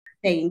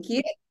Thank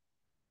you.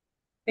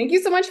 Thank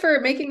you so much for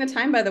making the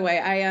time, by the way.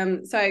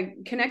 I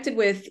connected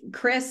with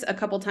Chris a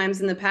couple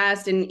times in the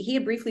past, and he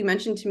had briefly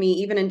mentioned to me,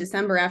 even in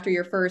December after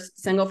your first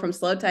single from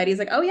Slow Tide, he's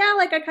like, "Oh yeah,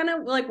 like I kind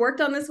of like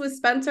worked on this with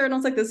Spencer," and I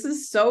was like, "This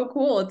is so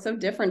cool. It's so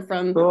different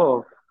from,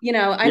 Cool. I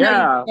know you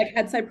Yeah. like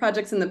had side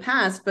projects in the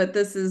past, but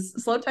this is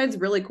Slow Tide's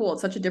really cool.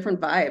 It's such a different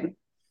vibe."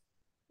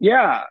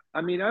 Yeah.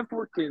 I mean, I've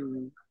worked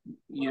in,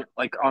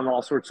 like on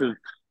all sorts of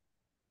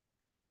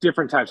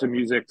different types of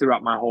music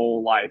throughout my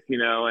whole life,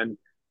 and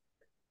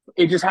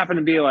it just happened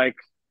to be like,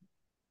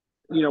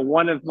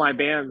 one of my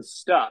bands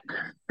stuck.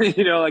 Like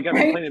I've been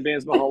Right? playing in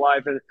bands my whole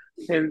life,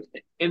 and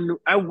and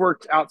I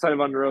worked outside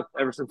of Under Oath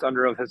ever since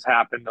Under Oath has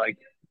happened, like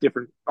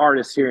different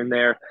artists here and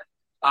there.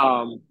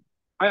 Um,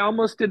 I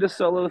almost did a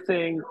solo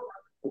thing.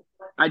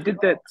 I did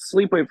that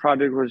Sleepaway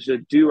project, was a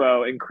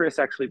duo, and Chris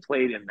actually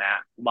played in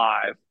that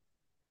live,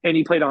 and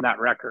he played on that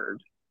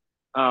record.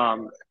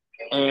 Um,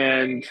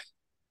 and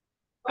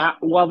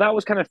while that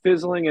was kind of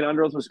fizzling and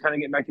Under Oath was kind of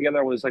getting back together,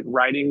 I was like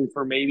writing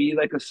for maybe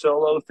like a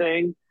solo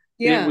thing, and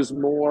Yeah. it was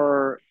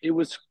more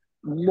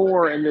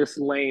in this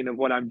lane of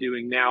what I'm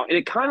doing now, and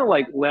it kind of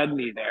like led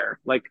me there.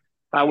 Like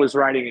I was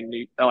writing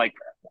in like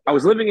I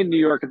was living in New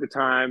York at the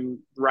time,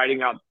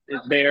 writing out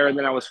there, and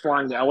then I was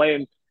flying to LA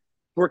and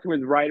working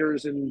with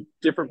writers and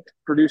different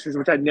producers,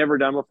 which I'd never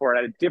done before.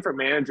 I had a different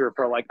manager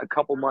for like a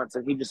couple months,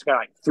 and he just kind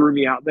of like threw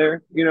me out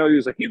there. He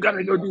was like, "You got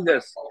to go do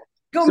this."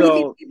 Go meet these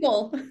So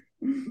people.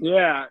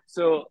 yeah,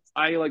 so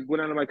I like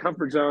went out of my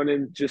comfort zone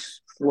and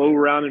just flew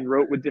around and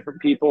wrote with different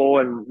people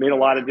and made a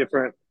lot of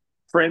different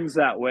friends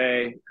that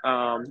way.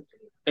 And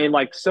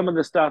like some of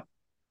the stuff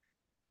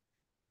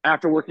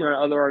after working on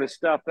other artist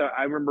stuff, that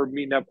I remember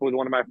meeting up with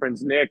one of my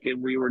friends, Nick,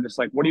 and we were just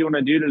like, "What do you want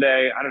to do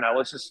today?" I don't know.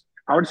 I just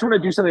want to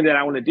do something that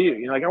I want to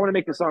do. Like I want to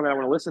make a song that I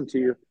want to listen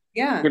to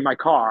Yeah. in my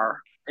car.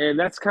 And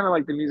that's kind of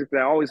like the music that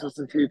I always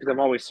listen to because I'm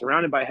always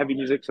surrounded by heavy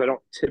music. So I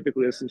don't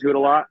typically listen to it a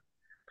lot.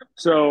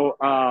 So,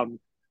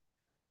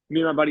 me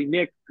and my buddy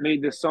Nick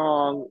made this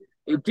song.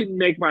 It didn't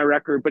make my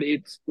record, but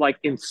it's like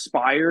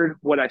inspired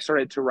what I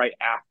started to write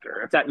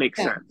after, if that makes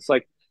Yeah. sense.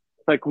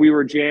 Like we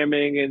were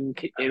jamming and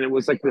it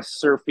was like this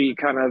surfy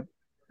kind of,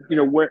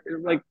 where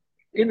like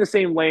in the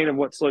same lane of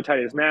what Slow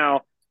Tide is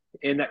now.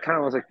 And that kind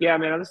of was like, yeah,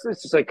 man, this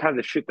is just like kind of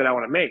the shit that I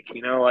want to make,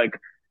 like,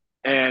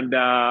 and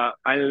I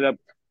ended up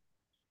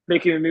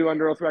making a new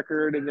Under Oath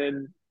record, and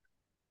then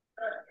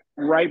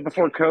right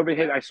before COVID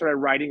hit, I started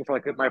writing for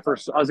like my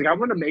first. I was like, I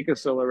want to make a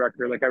solo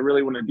record. Like, I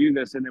really want to do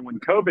this. And then when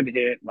COVID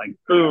hit, like,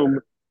 boom,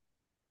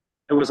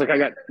 it was like I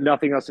got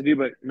nothing else to do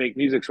but make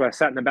music. So I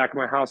sat in the back of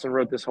my house and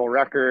wrote this whole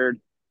record.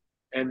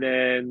 And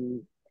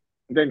then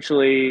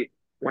eventually,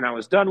 when I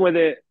was done with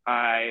it,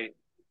 I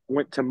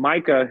went to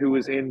Micah, who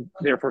was in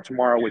There for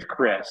Tomorrow with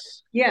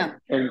Chris, Yeah.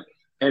 and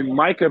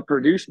Micah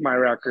produced my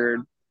record.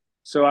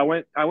 So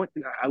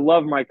I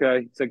love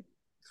Micah. He's like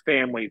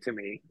family to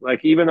me.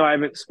 Like even though I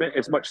haven't spent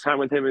as much time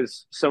with him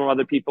as some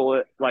other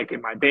people like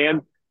in my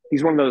band,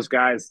 he's one of those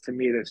guys to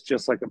me that's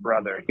just like a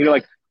brother.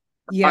 Like I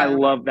Yeah.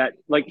 love that.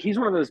 Like he's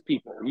one of those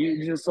people.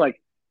 You just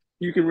like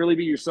you can really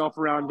be yourself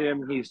around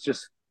him. He's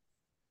just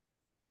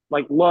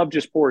like love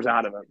just pours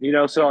out of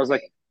him. So I was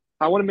like,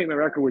 I want to make my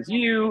record with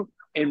you,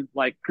 and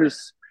like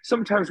because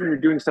sometimes when you're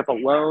doing stuff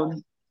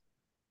alone,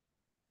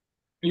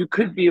 you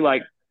could be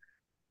like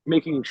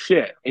making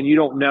shit and you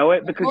don't know it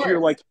Of because you're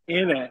course. like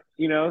in it.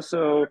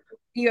 So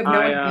You have no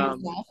I one to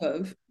bounce off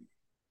of.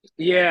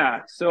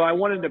 yeah, so I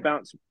wanted to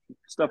bounce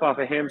stuff off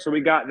of him. So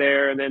we got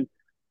there, and then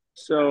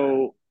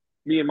so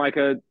me and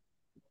Micah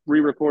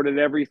re-recorded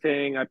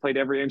everything. I played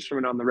every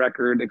instrument on the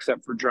record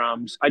except for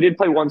drums. I did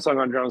play one song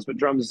on drums, but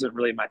drums isn't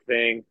really my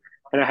thing.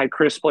 And I had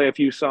Chris play a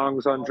few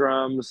songs on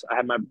drums. I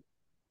had my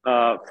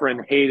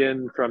friend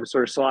Hayden from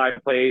Sir Sly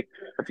play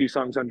a few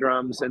songs on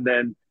drums, and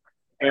then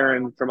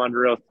Aaron from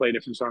Under Oath played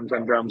a few songs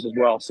on drums as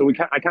well. So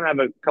I kind of have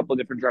a couple of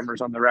different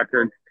drummers on the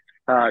record,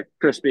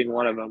 Chris being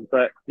one of them.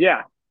 But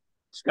yeah,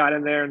 just got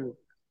in there and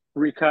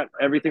recut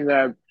everything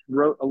that I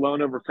wrote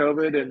alone over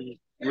COVID and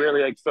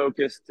really like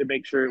focused to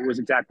make sure it was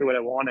exactly what I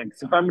wanted.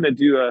 So if I'm going to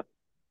do a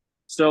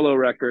solo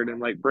record and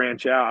like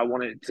branch out, I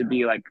want it to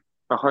be like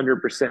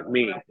 100%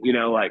 me,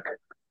 like,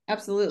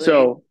 Absolutely.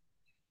 so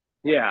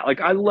yeah,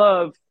 like I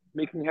love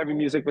making heavy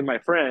music with my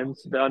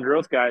friends, the Under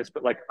Oath guys,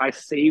 but like I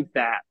save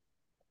that.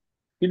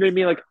 You know what I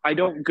mean? Like I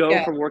don't go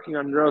Yeah. from working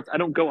on growth. I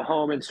don't go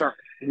home and start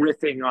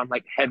riffing on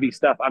like heavy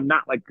stuff. I'm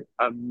not like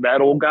a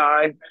metal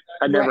guy.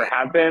 I never Right.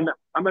 have been.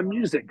 I'm a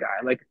music guy.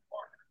 Like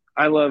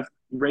I love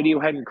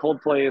Radiohead and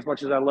Coldplay as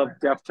much as I love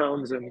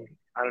Deftones and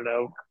I don't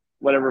know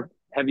whatever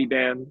heavy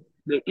band.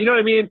 You know what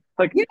I mean?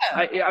 Like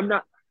Yeah. I'm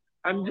not.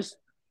 I'm just.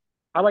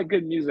 I like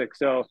good music,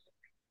 so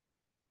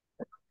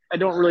I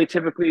don't really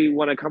typically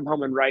want to come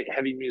home and write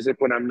heavy music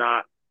when I'm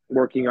not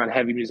working on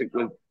heavy music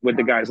with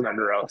the guys in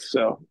Under Oath.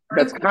 So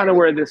that's Of kind of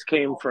course. where this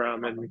came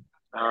from, and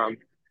um,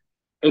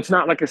 it's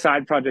not like a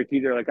side project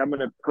either. Like I'm going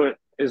to put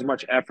as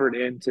much effort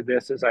into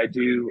this as I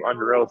do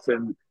Under Oath,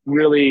 and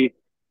really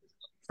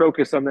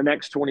focus on the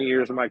next 20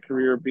 years of my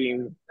career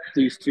being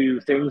these two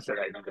things that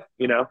I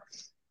do.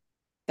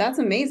 That's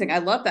amazing. I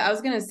love that. I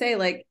was gonna say,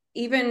 like,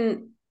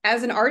 even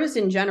as an artist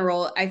in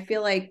general, I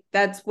feel like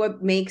that's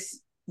what makes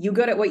you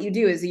good at what you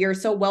do is you're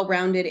so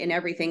well-rounded in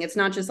everything. It's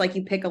not just like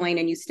you pick a lane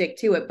and you stick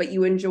to it, but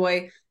you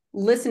enjoy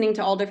listening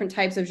to all different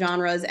types of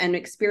genres and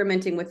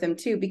experimenting with them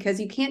too, because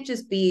you can't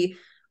just be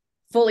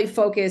fully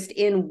focused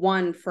in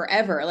one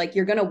forever. Like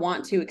you're going to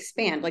want to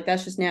expand. Like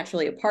that's just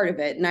naturally a part of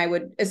it. And I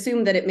would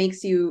assume that it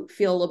makes you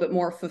feel a little bit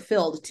more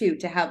fulfilled too,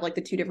 to have like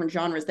the two different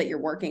genres that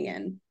you're working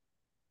in.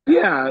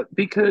 Yeah,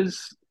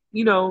 because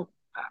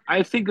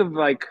I think of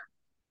like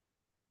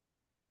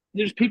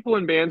there's people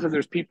in bands and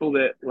there's people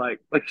that like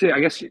say I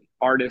guess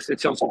artists.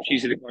 It sounds so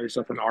cheesy to call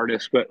yourself an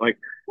artist, but like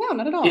No,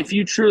 not at if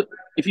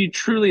all. you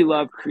truly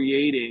love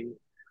creating,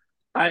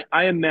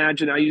 I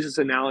imagine I use this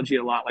analogy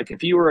a lot. Like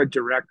if you were a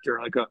director,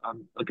 like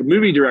a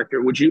movie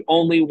director, would you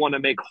only want to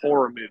make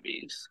horror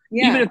movies,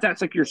 even Yeah. if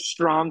that's like your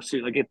strong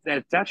suit? Like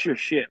if that's your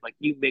shit, like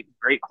you make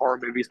great horror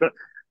movies. But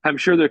I'm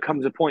sure there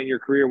comes a point in your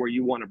career where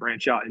you want to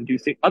branch out and do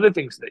other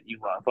things that you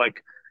love.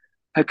 Like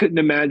I couldn't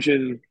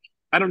imagine.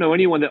 I don't know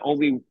anyone that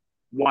only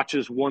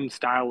watches one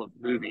style of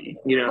movie,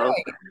 Right.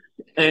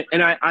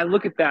 and I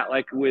look at that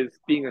like with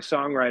being a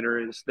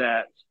songwriter is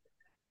that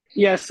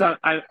yes,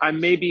 I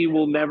maybe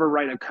will never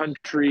write a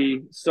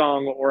country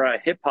song or a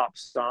hip hop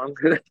song,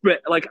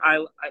 but like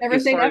Never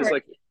as say far as never.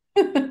 like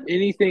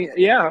anything,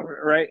 yeah,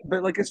 right.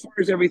 But like as far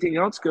as everything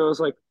else goes,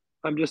 like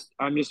I'm just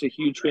a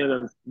huge fan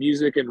of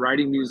music and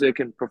writing music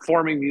and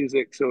performing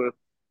music. So,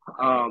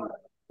 um,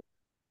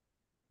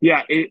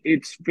 yeah,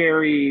 it's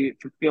very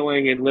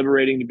fulfilling and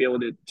liberating to be able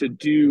to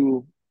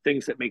do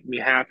things that make me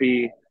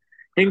happy.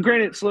 And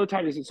granted, Slow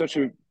Tide is in such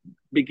a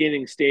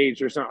beginning stage.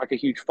 There's not like a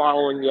huge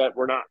following yet.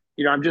 We're not,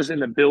 I'm just in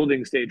the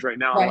building stage right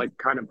now. I'm Right. like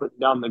kind of putting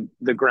down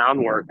the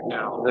groundwork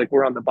now. Like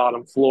we're on the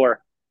bottom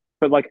floor.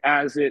 But like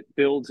as it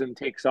builds and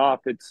takes off,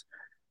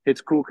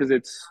 it's cool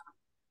because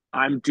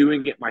I'm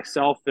doing it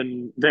myself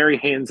and very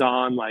hands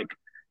on. Like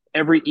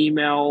every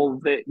email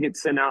that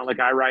gets sent out, like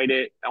I write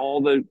it.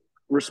 All the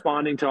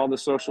responding to all the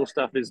social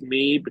stuff is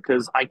me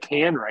because I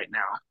can right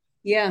now.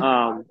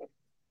 Yeah.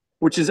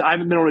 Which is I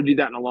haven't been able to do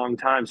that in a long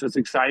time. So it's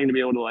exciting to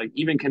be able to like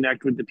even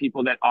connect with the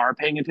people that are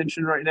paying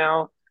attention right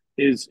now.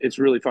 Is it's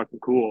really fucking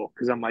cool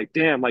because I'm like,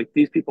 damn, like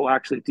these people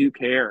actually do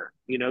care,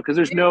 because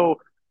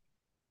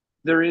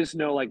there is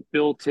no like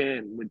built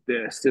in with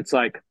this. It's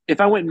like if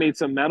I went and made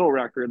some metal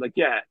record, like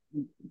yeah,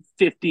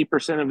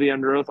 50% of the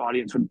Under Oath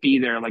audience would be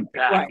there like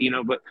that, Right.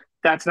 but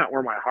that's not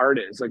where my heart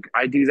is. Like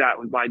I do that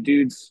with my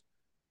dudes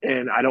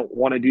and I don't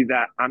want to do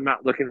that. I'm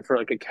not looking for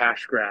like a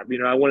cash grab.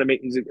 I want to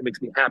make music that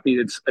makes me happy.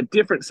 It's a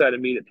different side of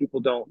me that people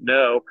don't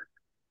know.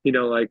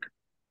 Like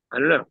I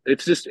don't know.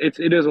 It's just it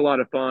is a lot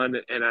of fun,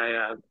 and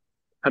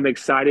I'm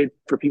excited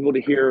for people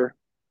to hear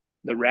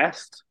the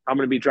rest. I'm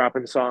going to be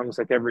dropping songs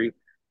like every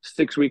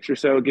 6 weeks or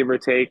so, give or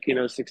take.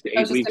 6 to I eight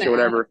was just weeks gonna or ask.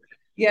 whatever.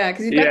 Yeah,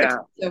 because you've got the Yeah,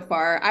 two so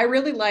far. I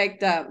really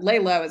liked Lay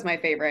Low is my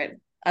favorite.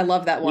 I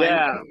love that one.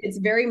 yeah, It's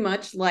very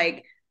much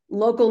like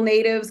local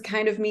natives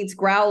kind of meets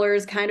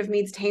growlers, kind of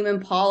meets Tame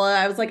Impala.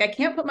 I was like, I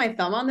can't put my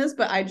thumb on this,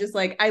 but I just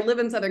like I live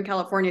in Southern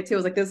California too. I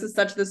was like, this is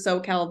such the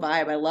SoCal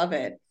vibe. I love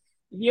it.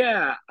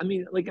 yeah. I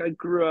mean, like I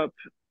grew up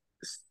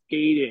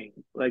skating.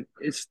 Like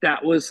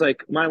that was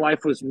like my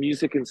life was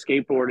music and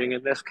skateboarding,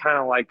 and that's kind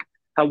of like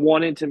I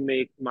wanted to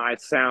make my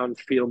sound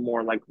feel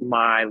more like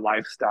my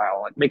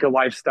lifestyle, like make a Love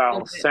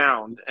lifestyle it.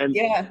 sound, and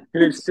Yeah.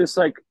 it's just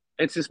like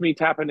it's just me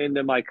tapping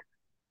into like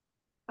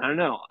I don't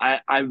know.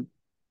 I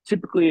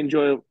typically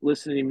enjoy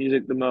listening to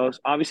music the most.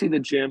 Obviously, the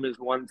gym is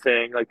one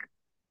thing.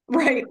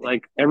 Right.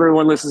 Like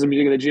everyone listens to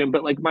music in the gym,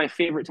 but like my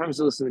favorite times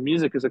to listen to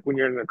music is like when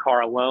you're in the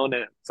car alone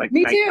and it's like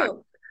Me nighttime.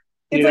 too.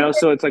 It's like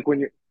So it's like when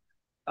you're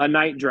a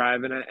night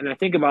drive, and I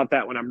think about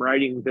that when I'm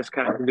writing this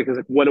kind of thing because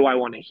like what do I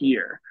want to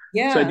hear? So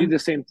yeah. I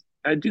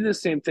do the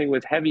same thing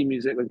with heavy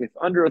music. Like if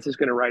Under Oath is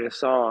going to write a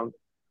song,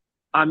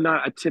 I'm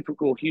not a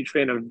typical huge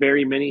fan of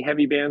very many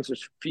heavy bands.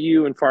 There's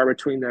few and far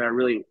between that I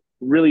really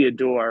really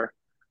adore.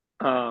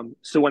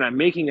 So when I'm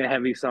making a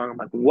heavy song, I'm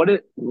like,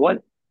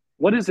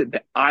 what is it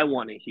that I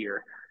want to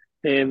hear?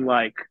 And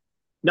like,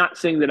 not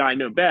saying that I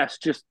know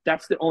best, just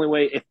that's the only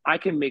way. If I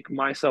can make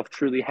myself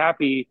truly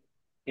happy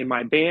and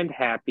my band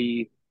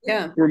happy,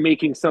 Yeah. we're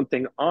making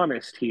something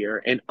honest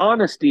here. And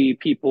honesty,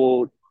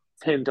 people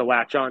tend to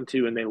latch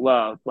onto and they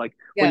love. Like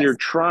when you're Yes.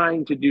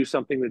 trying to do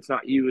something that's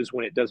not you is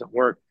when it doesn't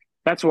work.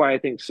 That's why I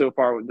think so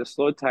far with the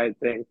Slow Tide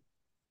thing,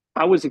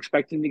 I was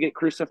expecting to get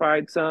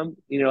crucified some,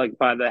 like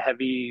by the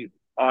heavy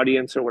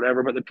audience or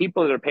whatever, but the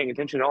people that are paying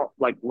attention all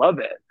like love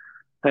it.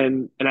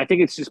 And I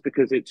think it's just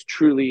because it's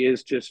truly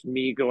is just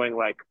me going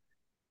like,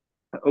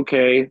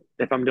 okay,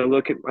 if I'm to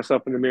look at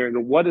myself in the mirror and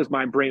go, what does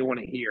my brain want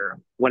to hear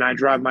when I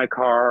drive my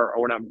car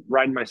or when I'm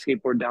riding my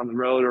skateboard down the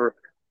road or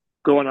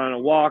going on a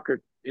walk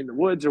or in the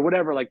woods or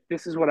whatever, like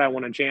this is what I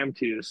want to jam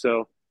to.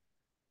 So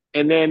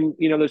and then,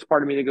 there's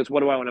part of me that goes, what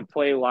do I want to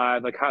play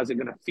live? Like, how's it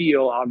going to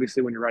feel?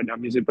 Obviously, when you're writing down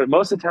music. But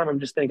most of the time, I'm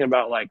just thinking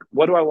about, like,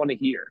 what do I want to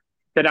hear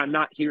that I'm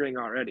not hearing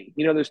already?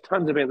 There's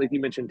tons of it. Like you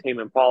mentioned, Tame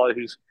Impala,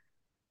 who's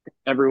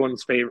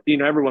everyone's favorite.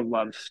 Everyone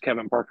loves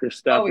Kevin Parker's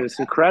stuff. Oh, And it's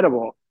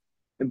incredible.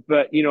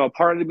 But a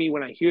part of me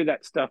when I hear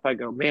that stuff, I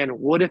go, man,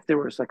 what if there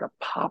was like a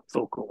pop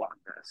vocal on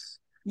this?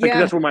 Like Yeah.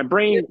 that's where my Kind of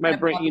brain,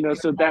 popping through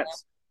so your head.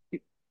 that's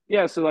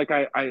yeah, so like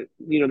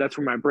that's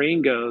where my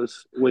brain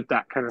goes with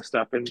that kind of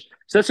stuff. And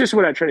so that's just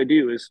what I try to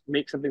do is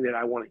make something that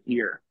I want to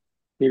hear,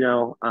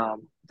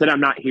 that I'm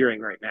not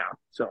hearing right now.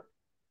 So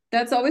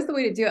That's always the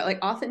way to do it.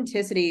 Like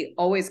authenticity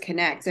always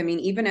connects. I mean,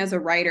 even as a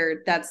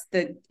writer, that's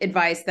the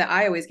advice that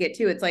I always get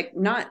too. It's like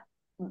not,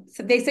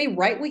 they say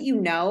write what you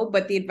know,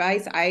 but the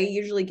advice I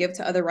usually give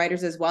to other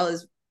writers as well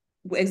is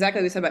exactly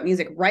what we said about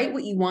music. Write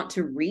what you want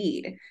to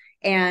read.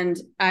 And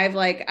I've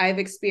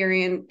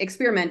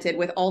experimented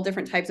with all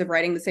different types of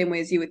writing the same way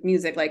as you with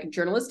music, like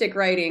journalistic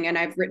writing. And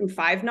I've written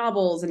 5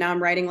 novels, and now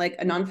I'm writing like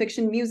a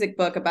nonfiction music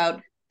book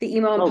about the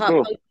emo and oh pop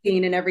cool. punk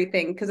scene and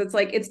everything. Cause it's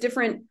like it's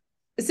different,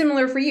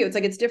 similar for you. It's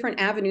like it's different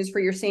avenues for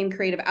your same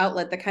creative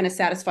outlet that kind of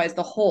satisfies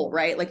the whole,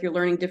 right? Like you're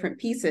learning different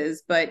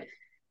pieces, but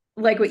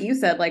like what you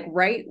said, like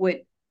write,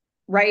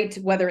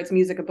 whether it's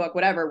music, a book,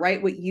 whatever,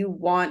 write what you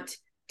want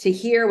to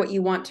hear, what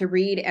you want to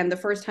read. And the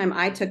first time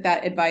I took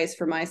that advice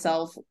for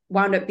myself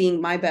wound up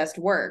being my best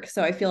work.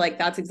 So I feel like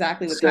that's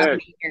exactly what's Sick.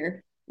 happening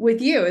here with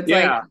you. It's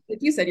Yeah. like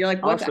you said, you're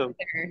like, what's out Awesome.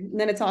 there? And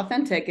then it's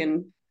authentic.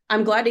 And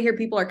I'm glad to hear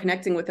people are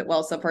connecting with it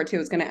well so far too. I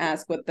was going to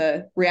ask what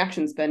the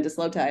reaction's been to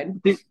Slow Tide.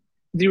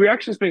 The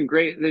reaction's been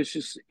great.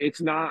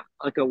 It's not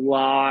like a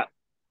lot.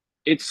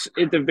 It's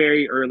at the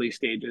very early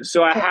stages.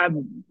 So I had,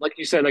 like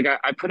you said, like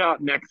I put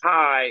out Neck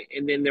High,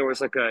 and then there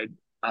was like a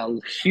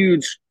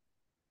huge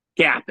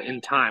gap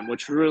in time,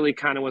 which really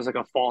kind of was like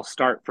a false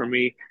start for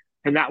me.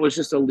 And that was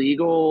just a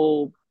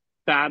legal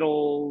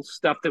battle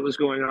stuff that was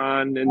going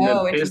on, and the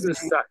Oh,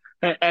 business interesting.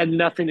 stuff had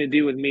nothing to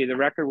do with me. The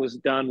record was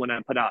done when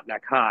I put out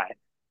Neck High.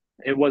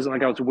 It wasn't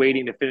like I was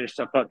waiting to finish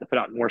stuff up to put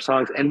out more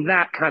songs. And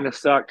that kind of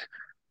sucked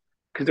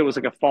because it was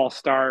like a false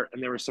start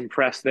and there was some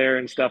press there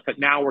and stuff. But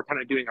now we're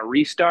kind of doing a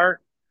restart,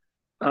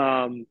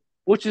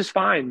 which is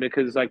fine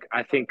because like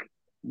I think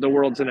the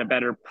world's in a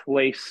better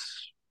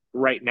place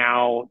right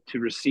now to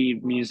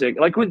receive music.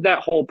 Like with that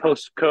whole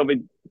post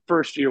COVID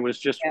first year was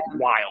just Yeah.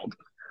 wild,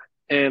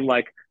 and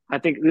like I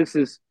think this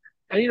is.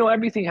 And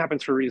everything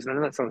happens for a reason. I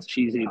know that sounds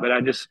cheesy, but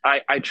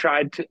I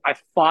tried to I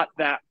fought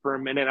that for a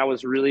minute. I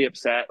was really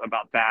upset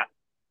about that,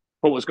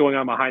 what was going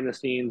on behind the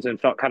scenes, and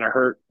felt kind of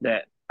hurt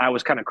that I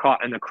was kind of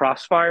caught in the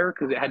crossfire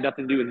because it had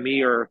nothing to do with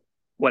me or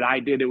what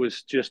I did. It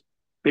was just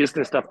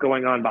business stuff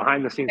going on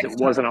behind the scenes. It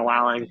External wasn't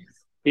allowing.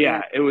 factors.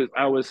 Yeah. Yeah, it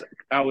was.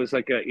 I was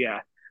like a yeah.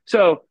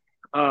 So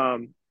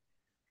when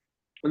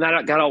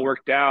that got all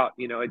worked out,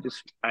 it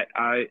just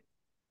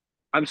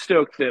I'm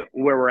stoked that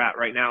where we're at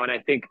right now, and I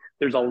think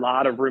there's a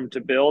lot of room to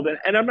build.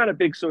 And I'm not a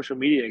big social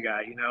media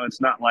guy.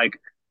 It's not like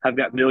I've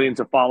got millions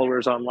of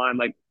followers online.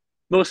 Like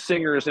most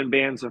singers and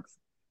bands of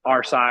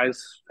our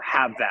size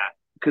have that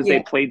because they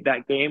Yeah. played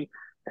that game.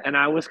 And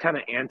I was kind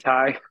of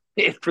anti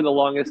it for the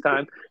longest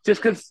time,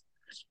 just because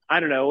I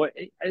don't know.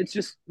 It's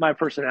just my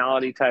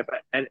personality type,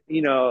 and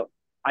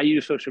I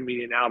use social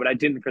media now, but I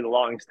didn't for the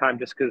longest time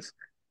just because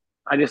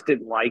I just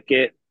didn't like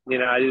it. I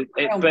don't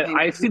But blame you.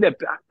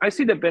 I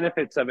see the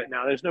benefits of it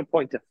now. There's no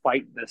point to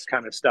fight this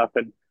kind of stuff,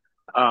 and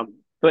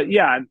but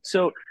yeah,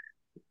 so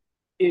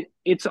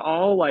it's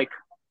all like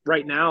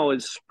right now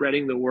is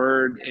spreading the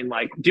word and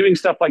like doing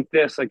stuff like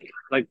this,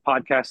 like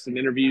podcasts and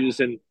interviews,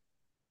 and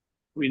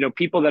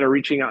people that are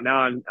reaching out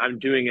now. I'm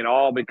doing it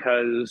all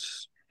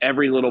because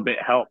every little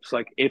bit helps.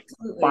 Like if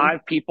Absolutely.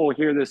 5 people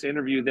hear this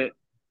interview that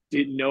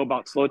didn't know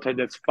about Slow Tide,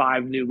 that's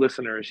 5 new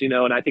listeners.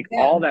 And I think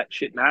Yeah. all that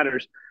shit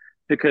matters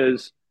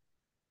because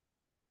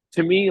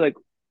to me, like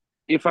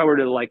if I were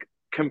to like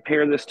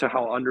compare this to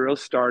how Under Oath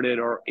started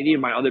or any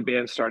of my other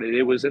bands started,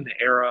 it was in the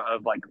era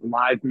of like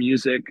live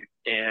music,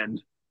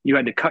 and you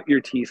had to cut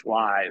your teeth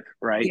live,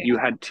 right? Yeah. You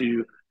had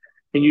to,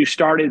 and you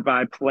started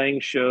by playing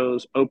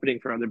shows, opening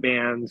for other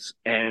bands,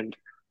 and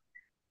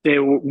the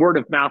word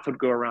of mouth would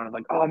go around of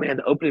like, oh man,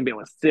 the opening band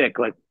was sick.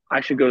 Like I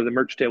should go to the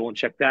merch table and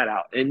check that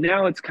out. And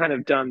now it's kind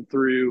of done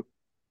through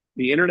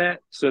the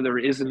internet. So there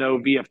is no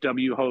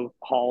VFW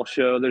hall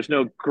show. There's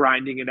no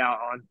grinding it out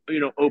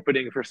on,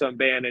 opening for some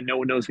band and no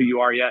one knows who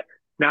you are yet.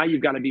 Now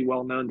you've got to be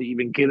well known to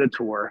even get a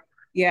tour.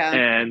 Yeah.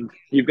 And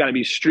you've got to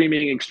be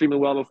streaming extremely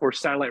well before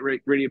satellite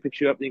radio picks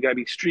you up. And you got to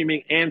be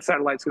streaming and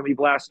satellite's going to be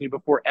blasting you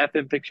before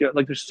FM picks you up.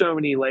 Like there's so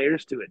many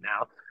layers to it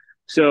now.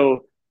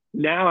 So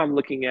now I'm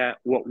looking at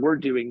what we're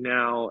doing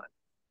now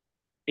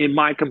in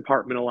my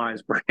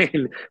compartmentalized brain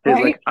is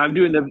Right. like I'm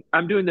doing the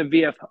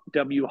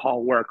VFW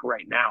hall work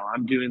right now.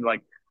 I'm doing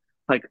like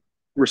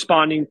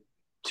responding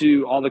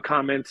to all the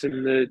comments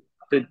and the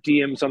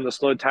DMs on the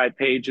Slow Tide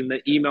page and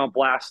the email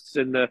blasts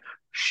and the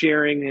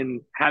sharing and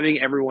having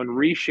everyone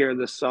reshare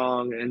the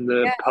song and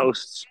the Yeah.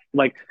 posts.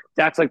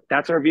 That's our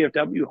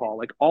VFW hall.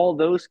 Like all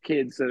those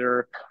kids that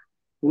are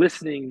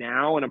listening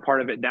now and a part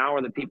of it now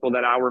are the people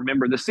that I'll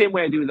remember the same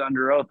way I do with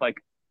Under Oath. Like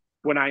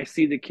when I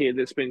see the kid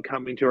that's been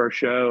coming to our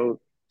show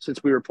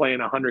since we were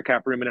playing a 100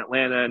 cap room in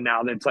Atlanta, and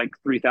now that's like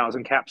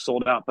 3,000 caps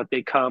sold out, but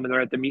they come and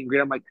they're at the meet and greet.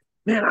 I'm like,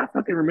 man, I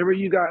fucking remember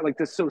you guys. Like,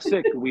 this is so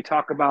sick. We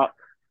talk about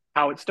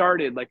how it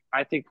started. Like,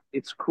 I think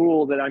it's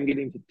cool that I'm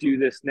getting to do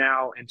this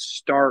now and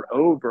start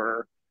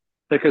over,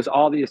 because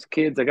all these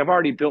kids, like, I've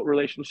already built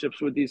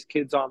relationships with these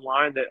kids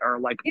online that are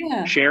like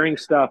Yeah. sharing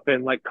stuff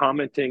and like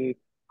commenting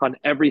on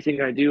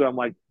everything I do. I'm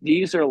like,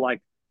 these are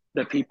like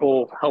the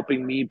people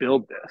helping me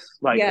build this.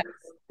 Like, Yes.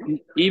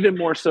 even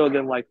more so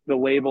than like the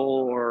label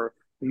or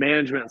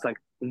management. It's like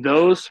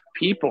those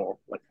people,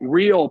 like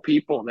real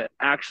people that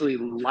actually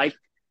like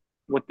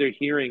what they're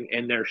hearing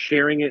and they're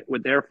sharing it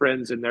with their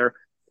friends and their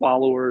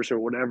followers or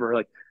whatever.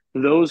 Like,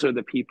 those are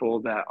the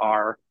people that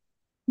are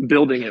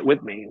building it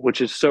with me,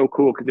 which is so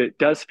cool because it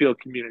does feel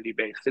community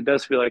based. It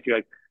does feel like you're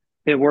like,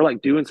 hey, we're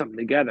like doing something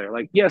together.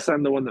 Like, yes,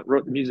 I'm the one that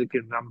wrote the music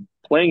and I'm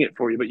playing it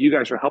for you, but you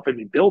guys are helping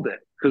me build it.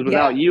 Because Yeah.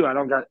 without you, I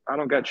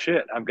don't got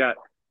shit. I've got,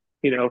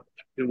 you know,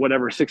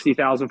 whatever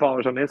 60,000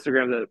 followers on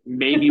Instagram that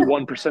maybe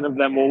 1% of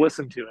them will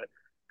listen to it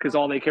because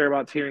all they care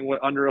about is hearing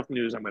what Under Oath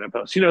news I'm going to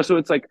post. So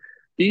it's like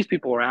these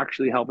people are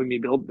actually helping me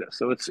build this.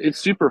 So it's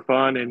super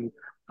fun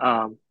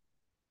um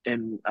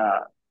and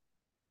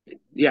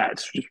yeah,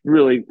 it's just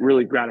really,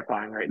 really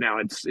gratifying right now.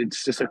 It's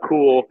just a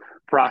cool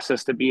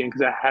process to be in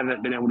because I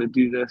haven't been able to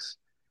do this.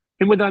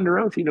 And with Under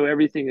Oath,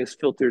 everything is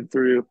filtered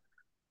through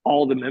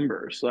all the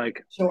members.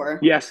 Like, Sure.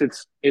 yes,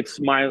 it's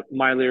my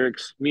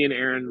lyrics. Me and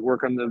Aaron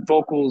work on the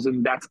vocals,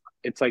 and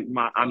it's like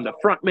I'm the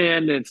front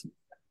man. And it's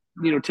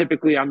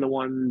typically I'm the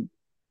one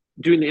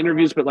doing the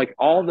interviews, but like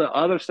all the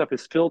other stuff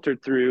is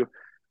filtered through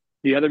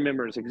the other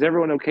members. Like, is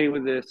everyone okay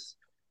with this?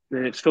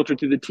 Then it's filtered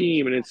through the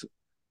team, and it's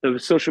the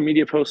social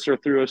media posts are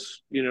through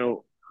us.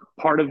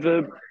 Part of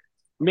the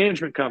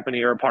management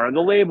company or a part of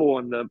the label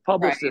and the Right.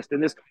 publicist,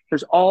 and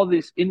there's all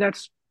this, and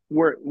that's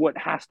where what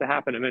has to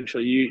happen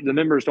eventually. The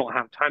members don't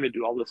have time to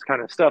do all this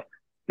kind of stuff,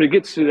 but it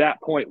gets to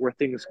that point where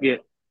things they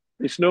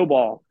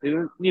snowball.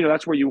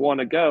 That's where you want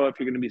to go if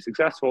you're going to be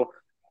successful.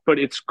 But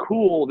it's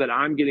cool that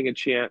I'm getting a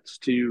chance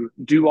to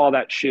do all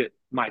that shit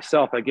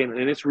myself again,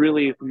 and it's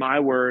really my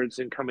words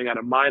and coming out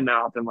of my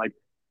mouth, and like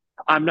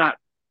I'm not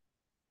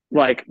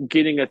like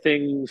getting a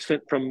thing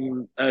sent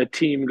from a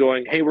team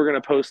going, hey, we're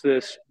going to post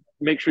this,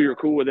 make sure you're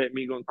cool with it.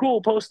 Me going,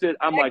 cool, post it.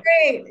 I'm Yeah, like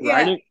great.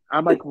 Yeah.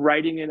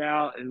 writing it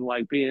out and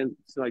like being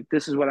like,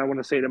 this is what I want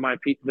to say to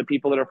the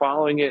people that are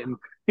following it. And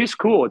it's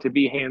cool to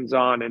be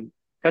hands-on. And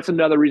that's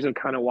another reason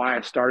kind of why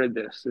I started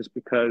this, is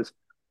because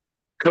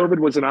COVID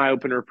was an eye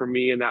opener for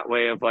me in that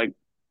way of like,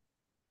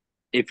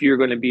 if you're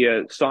going to be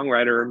a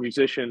songwriter or a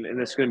musician and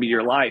this is going to be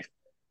your life.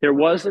 There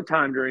was a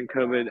time during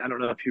COVID, I don't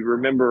know if you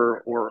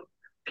remember, or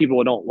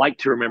people don't like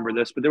to remember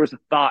this, but there was a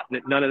thought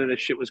that none of this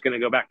shit was going to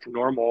go back to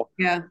normal,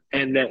 Yeah.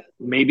 and that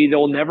maybe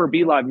there'll never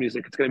be live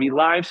music. It's going to be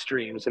live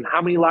streams. And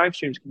how many live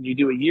streams can you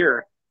do a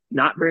year?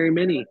 Not very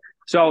many.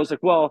 So I was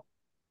like, well,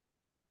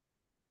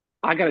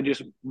 I got to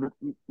just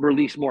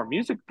release more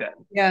music then.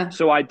 Yeah.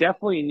 So I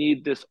definitely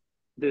need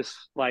this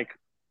like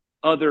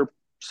other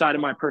side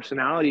of my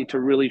personality to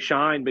really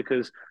shine,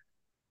 because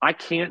I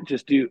can't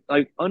just do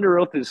like Under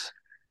Oath is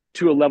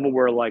to a level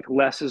where like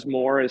less is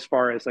more as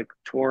far as like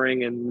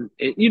touring and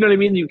you know what I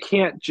mean? You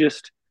can't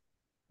just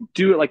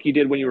do it like you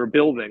did when you were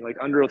building. Like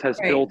Under Oath has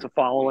Right. built a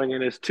following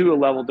and is to a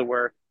level to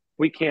where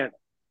we can't,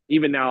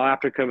 even now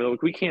after COVID,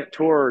 like we can't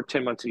tour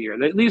 10 months a year.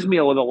 That leaves me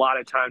with a lot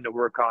of time to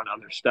work on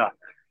other stuff.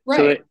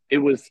 So Right. it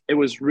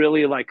was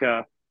really like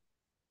a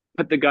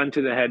put the gun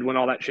to the head when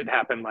all that shit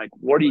happened. Like,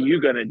 what are you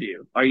gonna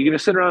do? Are you gonna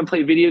sit around and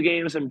play video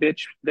games and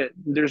bitch that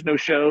there's no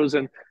shows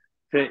and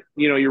that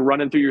you're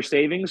running through your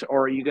savings,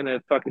 or are you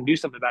gonna fucking do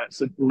something about it?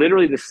 So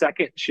literally, the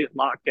second shit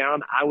locked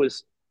down, I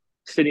was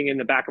sitting in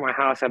the back of my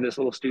house, have this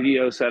little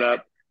studio set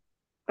up,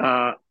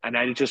 and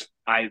I it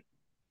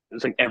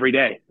was like every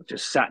day,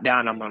 just sat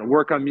down. I'm gonna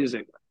work on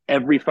music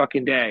every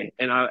fucking day,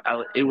 and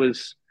it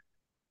was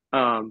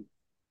um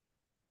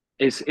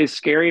is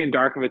scary and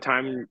dark of a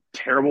time,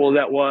 terrible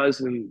that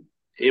was, and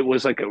it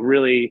was like a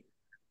really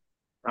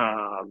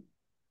um,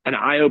 an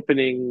eye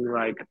opening,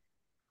 like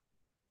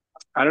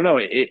I don't know,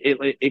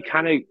 it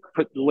kind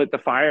of lit the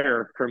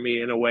fire for me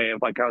in a way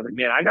of like I was like,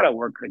 man, I got to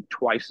work like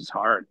twice as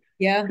hard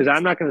Yeah. because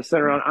I'm not going to sit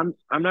around.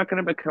 I'm not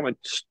going to become a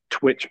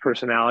Twitch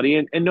personality,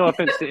 and no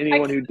offense to I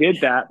anyone who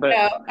did that, no,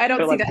 I don't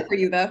see like that for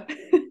you though.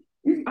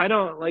 I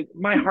don't like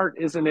my heart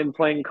isn't in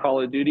playing Call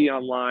of Duty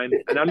online,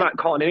 and I'm not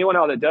calling anyone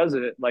out that does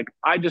it. Like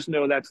I just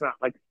know that's not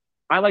like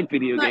I like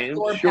video Not games,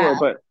 your sure, path.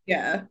 but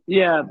Yeah.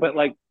 yeah, but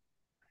like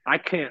I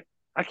can't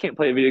I can't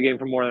play a video game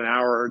for more than an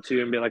hour or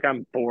two and be like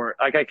I'm bored.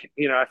 Like I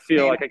feel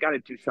Same. like I got to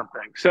do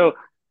something. So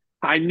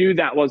I knew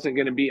that wasn't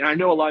going to be. I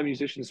know a lot of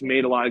musicians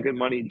made a lot of good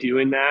money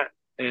doing that,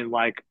 and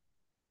like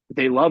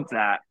they love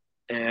that,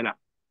 and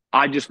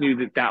I just knew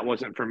that that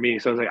wasn't for me.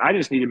 So I was like, I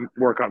just need to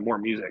work on more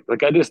music.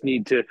 Like I just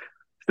need to.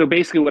 So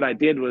basically, what I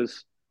did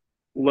was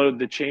load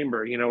the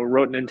chamber.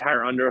 Wrote an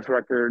entire Under Oath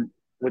record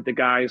with the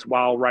guys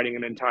while writing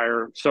an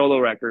entire solo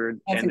record,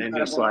 That's and then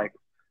just incredible.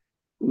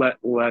 like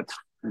let's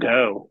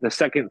go. The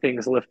second thing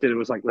is lifted. It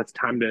was like let's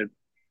time to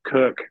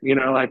cook.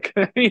 Like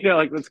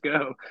like let's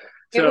go.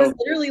 It was So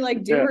literally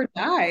like do yeah, or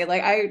die.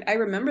 Like I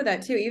remember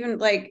that too. Even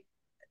like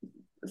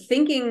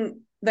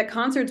thinking that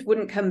concerts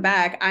wouldn't come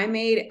back, I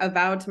made a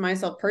vow to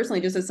myself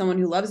personally, just as someone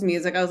who loves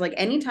music. I was like,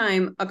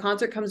 anytime a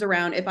concert comes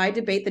around, if I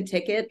debate the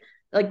ticket,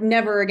 like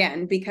never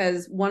again,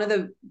 because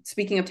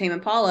speaking of Tame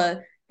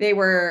Impala, they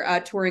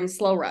were touring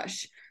Slow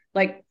Rush,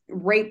 like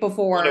right One of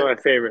before. my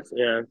favorites.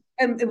 Yeah.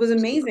 And it was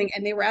amazing.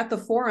 And they were at the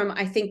Forum,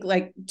 I think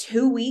like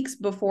 2 weeks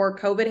before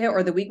COVID hit,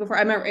 or the week before.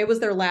 I remember it was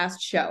their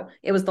last show.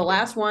 It was the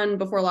last one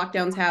before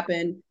lockdowns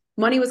happened.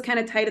 Money was kind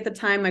of tight at the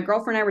time. My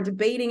girlfriend and I were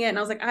debating it, and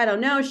I was like, I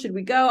don't know, should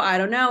we go? I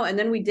don't know. And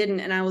then we didn't.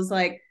 And I was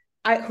like,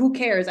 who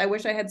cares? I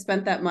wish I had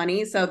spent that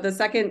money. So the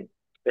second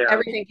Yeah.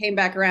 everything came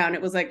back around,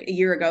 it was like a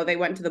year ago, they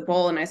went to the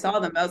bowl and I saw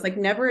them. I was like,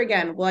 never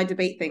again will I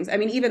debate things. I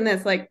mean, even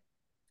this, like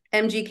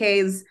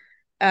MGK's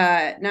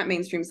not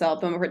mainstream self,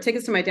 but for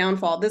Tickets to My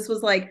Downfall, this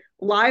was like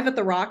live at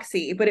the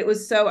Roxy, but it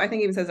was so, I think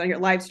it even says on here,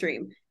 live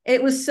stream.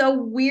 It was so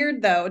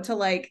weird though to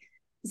like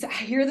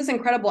hear this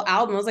incredible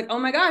album. I was like, oh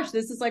my gosh,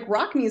 this is like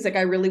rock music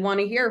I really want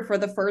to hear for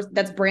the first,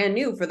 that's brand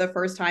new for the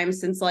first time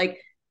since like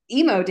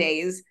emo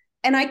days.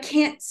 And I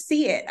can't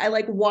see it. I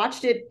like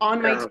watched it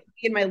on my TV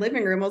in my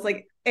living room. I was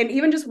like, and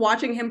even just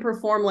watching him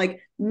perform, like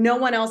no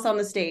one else on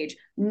the stage,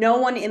 no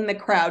one in the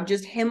crowd,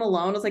 just him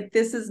alone. I was like,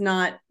 this is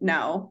not,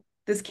 no,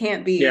 this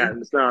can't be. Yeah,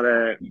 it's not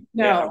a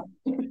No.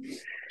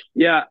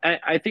 Yeah,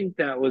 I think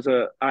that was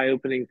a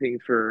eye-opening thing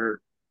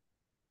for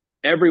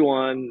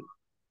everyone.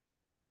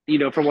 You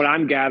know, from what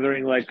I'm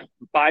gathering, like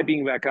by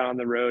being back out on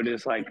the road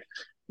is like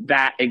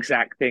that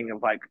exact thing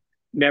of like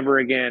never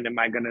again am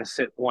I going to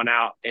sit one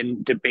out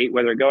and debate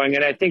where they're going.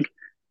 And I think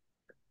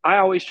I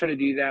always try to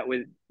do that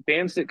with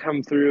bands that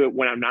come through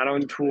when I'm not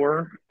on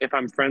tour. If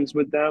I'm friends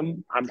with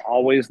them, I'm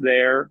always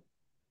there,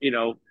 you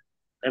know,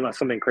 unless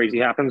something crazy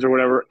happens or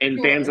whatever. And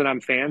Sure. bands that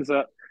I'm fans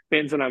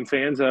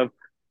of,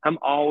 I'm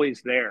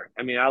always there.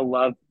 I mean, I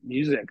love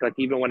music, like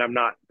even when I'm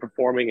not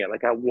performing it,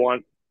 like I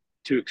want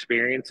to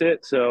experience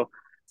it. So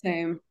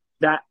Same.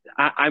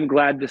 I'm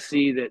glad to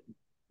see that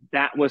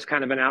that was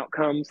kind of an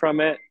outcome from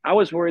it. I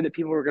was worried that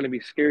people were going to be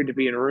scared to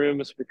be in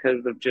rooms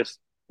because of just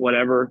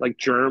whatever, like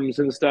germs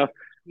and stuff.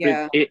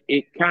 But Yeah.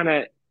 it kind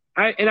of,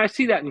 I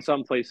see that in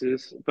some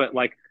places, but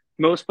like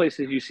most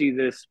places you see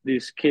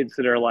these kids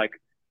that are like,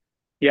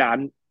 yeah,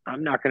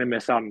 I'm not going to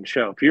miss out on the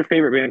show. If your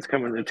favorite band's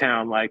coming to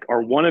town, like,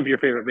 or one of your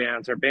favorite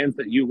bands or bands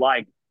that you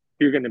like,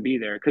 you're going to be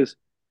there because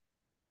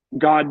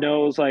God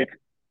knows, like,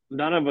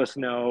 none of us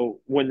know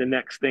when the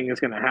next thing is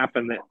going to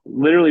happen. That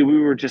literally we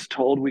were just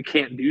told we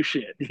can't do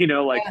shit, you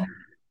know, like, Yeah.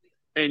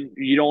 and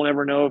you don't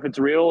ever know if it's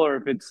real or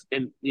if it's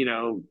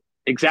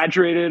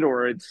exaggerated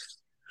or it's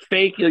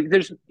fake. Like,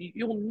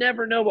 you'll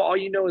never know, but all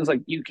you know is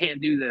like you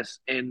can't do this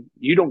and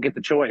you don't get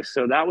the choice.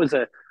 So that was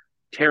a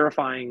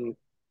terrifying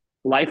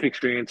life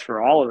experience for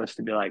all of us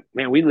to be like,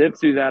 man, we lived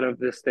through that of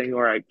this thing,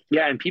 or like,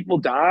 yeah, and people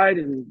died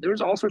and there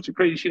was all sorts of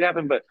crazy shit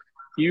happen, but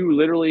you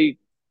literally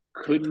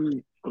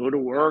couldn't go to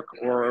work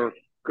or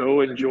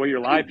go enjoy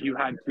your life. You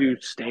had to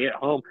stay at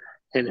home.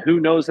 And who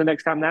knows the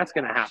next time that's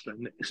going to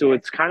happen. So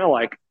it's kind of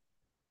like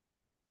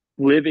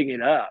living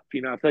it up.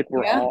 You know, I feel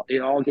like Yeah. it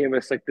all gave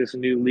us like this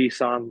new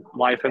lease on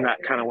life in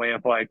that kind of way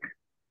of like,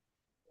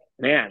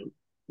 man,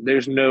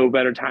 there's no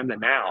better time than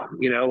now.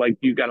 You know, like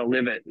you got to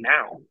live it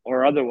now,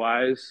 or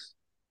otherwise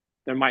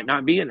there might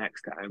not be a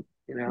next time.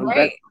 You know, that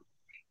Right.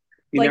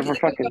 you Like never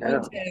even fucking going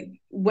know. to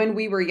when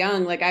we were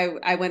young, like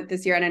I went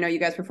this year and I know you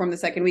guys performed the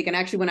second week. And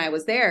actually when I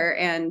was there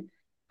and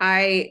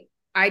I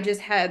I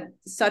just had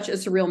such a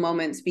surreal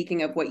moment,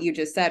 speaking of what you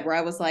just said, where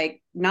I was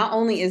like, not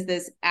only is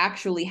this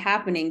actually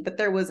happening, but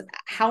there was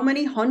how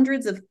many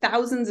hundreds of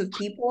thousands of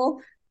people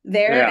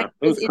there, and Yeah,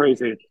 it was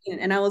crazy.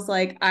 and I was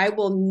like, I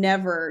will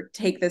never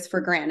take this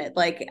for granted.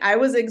 Like I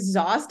was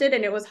exhausted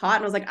and it was hot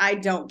and I was like, I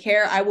don't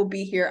care. I will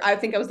be here. I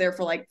think I was there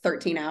for like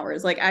 13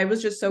 hours. Like I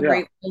was just so Yeah,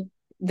 grateful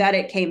that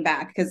it came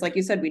back because like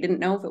you said, we didn't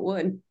know if it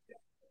would.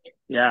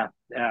 yeah,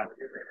 yeah.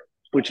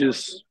 Which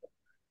is,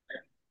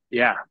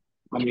 yeah.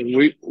 I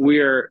mean, we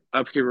are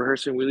up here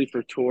rehearsing. We leave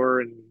for tour,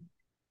 and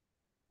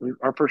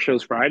our first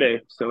show's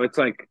Friday. So it's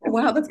like, Oh,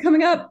 wow, that's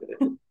coming up.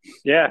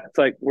 yeah, it's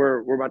like we're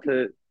about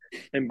to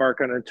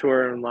embark on a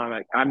tour, and I'm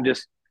like, I'm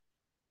just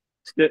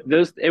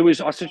those. It was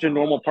such a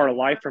normal part of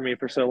life for me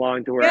for so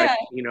long to where Yeah.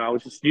 I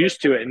was just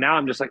used to it, and now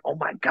I'm just like, oh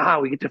my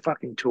god, we get to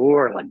fucking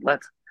tour. Like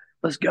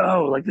let's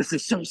go. Like this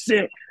is so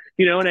sick,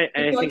 you know. And I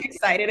You're like think,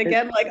 excited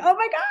again, like, oh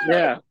my God.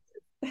 yeah,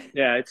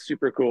 yeah, it's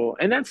super cool,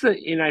 and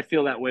I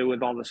feel that way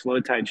with all the slow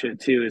tide shit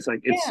too. It's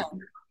like Yeah.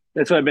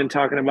 that's what I've been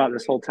talking about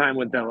this whole time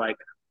with the like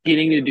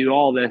getting to do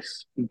all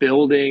this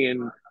building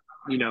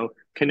and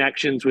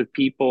connections with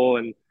people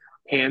and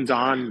hands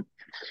on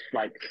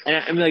like and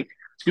I'm like,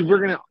 dude, we're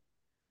gonna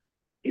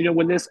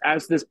when this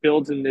as this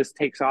builds and this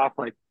takes off,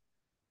 like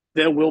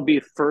there will be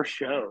first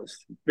shows,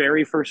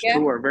 very first Yeah.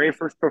 tour, very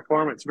first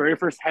performance, very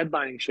first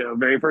headlining show,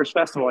 very first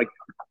festival. Like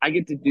I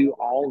get to do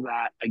all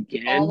that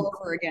again All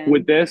over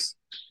with again. this.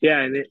 Yeah,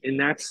 and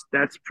that's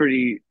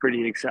pretty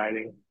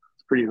exciting.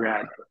 It's pretty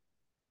rad.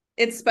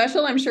 It's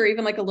special, I'm sure,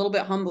 even like a little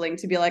bit humbling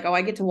to be like, oh,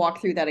 I get to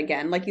walk through that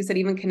again. Like you said,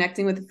 even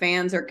connecting with the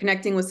fans or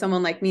connecting with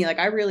someone like me. Like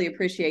I really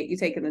appreciate you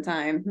taking the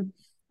time.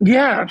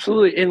 Yeah,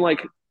 absolutely. And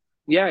like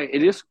yeah,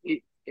 it is.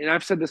 And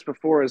I've said this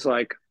before, is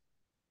like,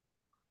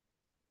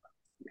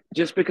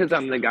 just because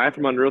I'm the guy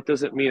from Under Oath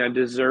doesn't mean I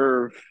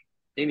deserve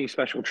any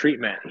special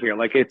treatment here.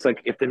 Like, it's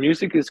like, if the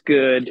music is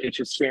good, it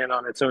should stand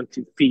on its own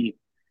 2 feet.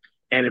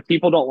 And if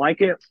people don't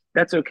like it,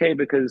 that's okay,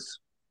 because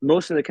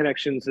most of the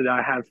connections that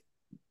I have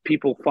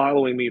people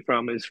following me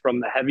from is from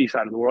the heavy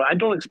side of the world. I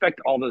don't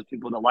expect all those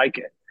people to like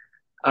it.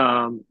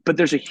 But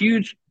there's a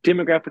huge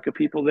demographic of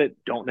people that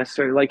don't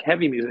necessarily like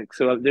heavy music.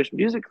 So there's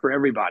music for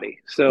everybody.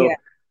 Yeah.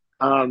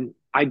 So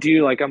I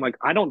do, like, I'm like,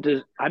 I don't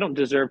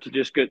deserve to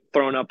just get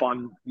thrown up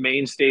on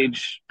main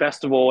stage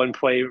festival and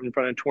play in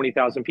front of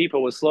 20,000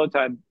 people with Slow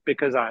Tide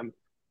because I'm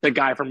the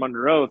guy from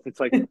Under Oath. It's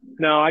like,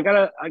 no, I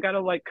gotta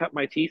like cut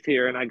my teeth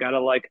here, and I gotta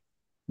like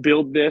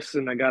build this,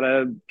 and I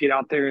gotta get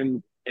out there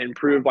and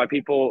prove why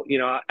people,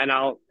 and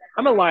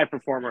I'm a live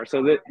performer,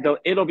 so that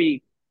it'll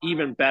be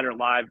even better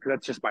live, because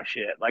that's just my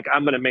shit. Like,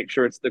 I'm gonna make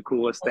sure it's the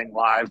coolest thing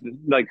live.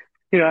 Like,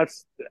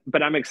 that's,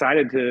 but I'm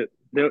excited to,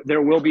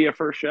 there will be a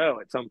first show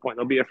at some point.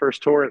 There'll be a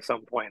first tour at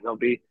some point. There'll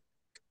be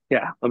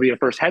a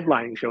first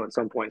headlining show at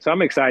some point. So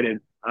I'm excited,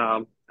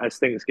 as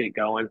things get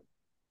going.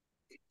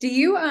 Do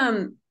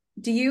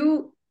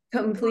you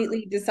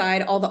completely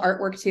decide all the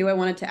artwork too? I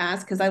wanted to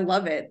ask because I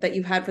love it that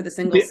you've had for the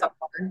singles Yeah, so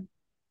far.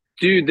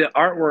 dude, the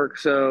artwork.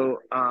 So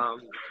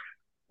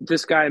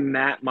this guy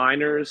Matt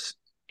Miners,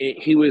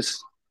 he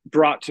was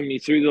brought to me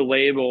through the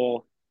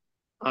label.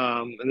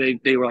 And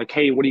they were like,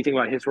 "Hey, what do you think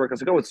about his work?" I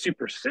was like, "Oh, it's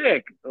super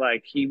sick.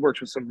 Like, he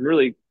works with some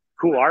really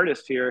cool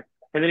artists here."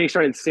 And then he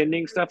started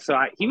sending stuff. So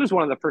he was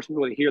one of the first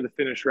people to hear the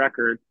finished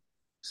record.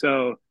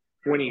 So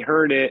when he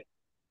heard it,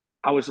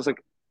 I was just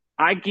like,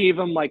 I gave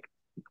him like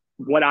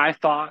what I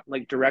thought,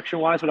 like, direction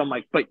wise, but I'm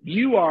like, but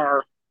you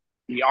are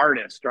the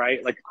artist,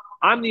 right? Like,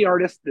 I'm the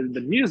artist in the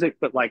music,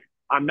 but like,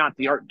 I'm not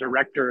the art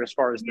director as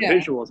far as the Yeah.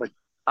 visuals. Like,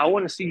 I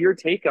want to see your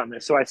take on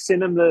this. So I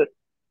sent him the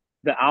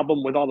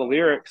album with all the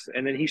lyrics,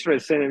 and then he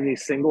started sending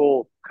these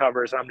single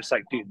covers. I'm just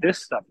like, dude, this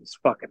stuff is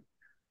fucking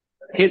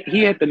he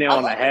hit the nail I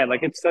on the love it. head.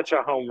 Like, it's such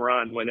a home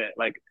run with it.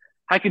 Like,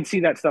 I can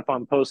see that stuff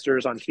on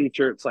posters, on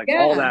t-shirts, like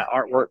all Yeah. that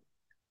artwork.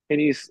 And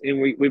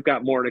we've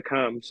got more to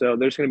come. So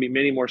there's going to be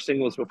many more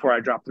singles before I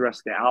drop the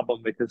rest of the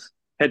album, because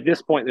at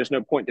this point there's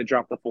no point to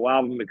drop the full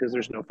album because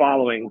there's no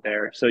following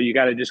there. So you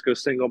got to just go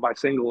single by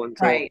single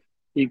until Right.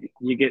 you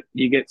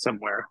get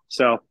somewhere.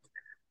 So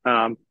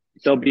um,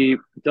 there'll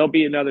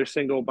be another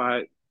single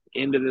by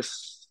end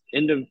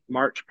of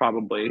March,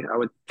 probably, I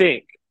would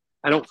think.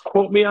 I don't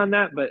quote me on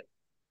that, but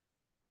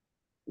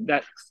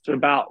that's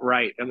about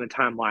right in the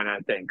timeline, I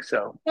think.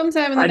 So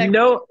Sometime in the I next.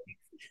 know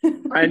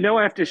I know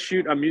I have to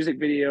shoot a music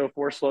video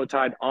for Slow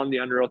Tide on the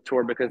Under Oath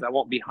tour, because I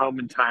won't be home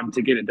in time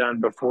to get it done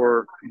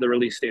before the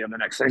release date of the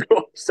next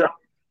single. So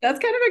That's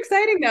kind of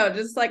exciting though.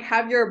 Just like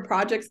have your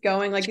projects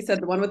going, like you said,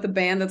 the one with the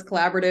band that's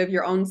collaborative,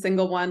 your own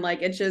single one.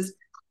 Like it's just,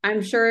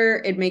 I'm sure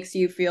it makes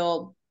you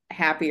feel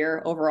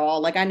happier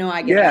overall. Like I know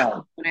I get that yeah,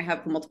 when I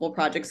have multiple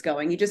projects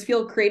going. You just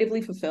feel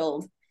creatively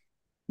fulfilled.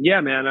 yeah,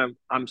 man,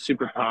 I'm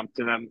super pumped,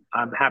 and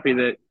I'm happy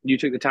that you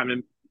took the time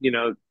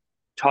to,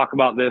 talk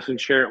about this and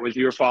share it with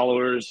your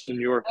followers and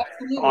your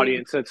Absolutely.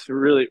 audience. That's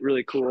really,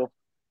 really cool.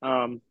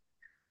 Um,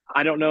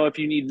 I don't know if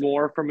you need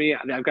more from me.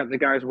 I've got the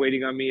guys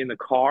waiting on me in the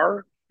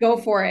car. Go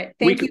for it.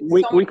 We Thank can you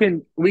we, so we much for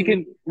can we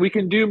listening. can we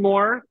can do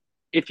more.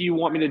 If you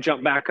want me to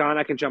jump back on,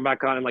 I can jump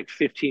back on in like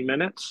 15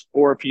 minutes.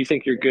 Or if you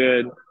think you're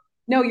good,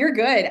 No, you're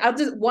good. I'll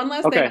just one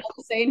last thing okay, I'll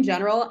just say in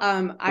general.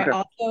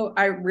 okay.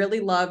 I really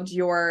loved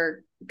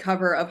your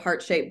cover of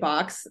Heart Shaped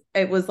Box.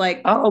 It was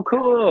like Oh,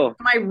 cool.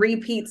 my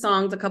repeat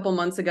songs a couple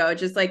months ago.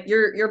 Just like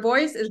your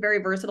voice is very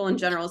versatile in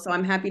general. So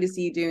I'm happy to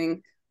see you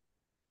doing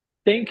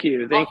Thank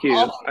you, all, thank you.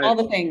 all, all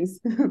the things.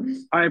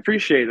 I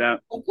appreciate that.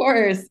 Of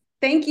course.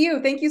 Thank you.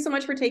 Thank you so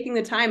much for taking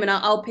the time. And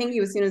I'll ping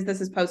you as soon as this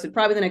is posted,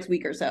 probably the next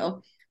week or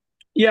so.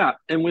 Yeah,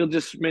 and we'll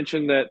just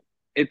mention that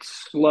it's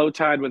Slow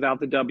Tide without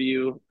the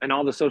W, and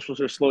all the socials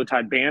are Slow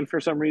Tide band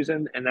for some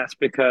reason, and that's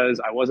because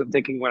I wasn't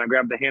thinking when I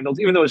grabbed the handles.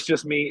 Even though it's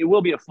just me, it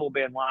will be a full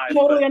band live,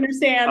 Totally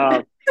understand.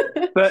 uh,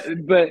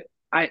 but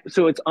I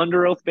so it's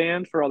Under Oath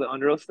band for all the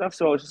Under Oath stuff.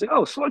 So I was just like,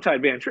 oh, Slow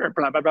Tide band, sure,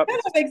 blah blah blah.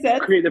 That makes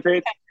sense. Create the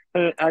page.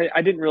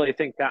 I didn't really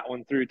think that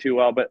one through too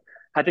well, but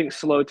I think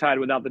Slow Tide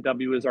without the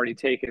W is already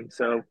taken.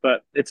 So,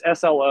 but it's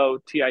SLO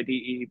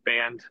TIDE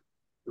band.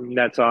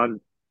 That's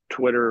on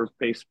Twitter,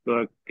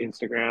 Facebook,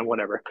 Instagram,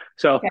 whatever.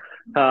 So, Okay.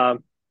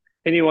 um,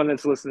 anyone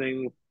that's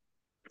listening,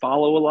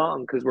 follow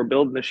along, because we're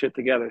building this shit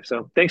together.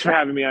 So, thanks for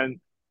having me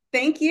on.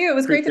 Thank you. It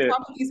was great to Appreciate it.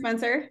 talk with you,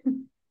 Spencer.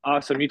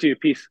 Awesome. You too.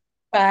 Peace.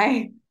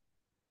 Bye.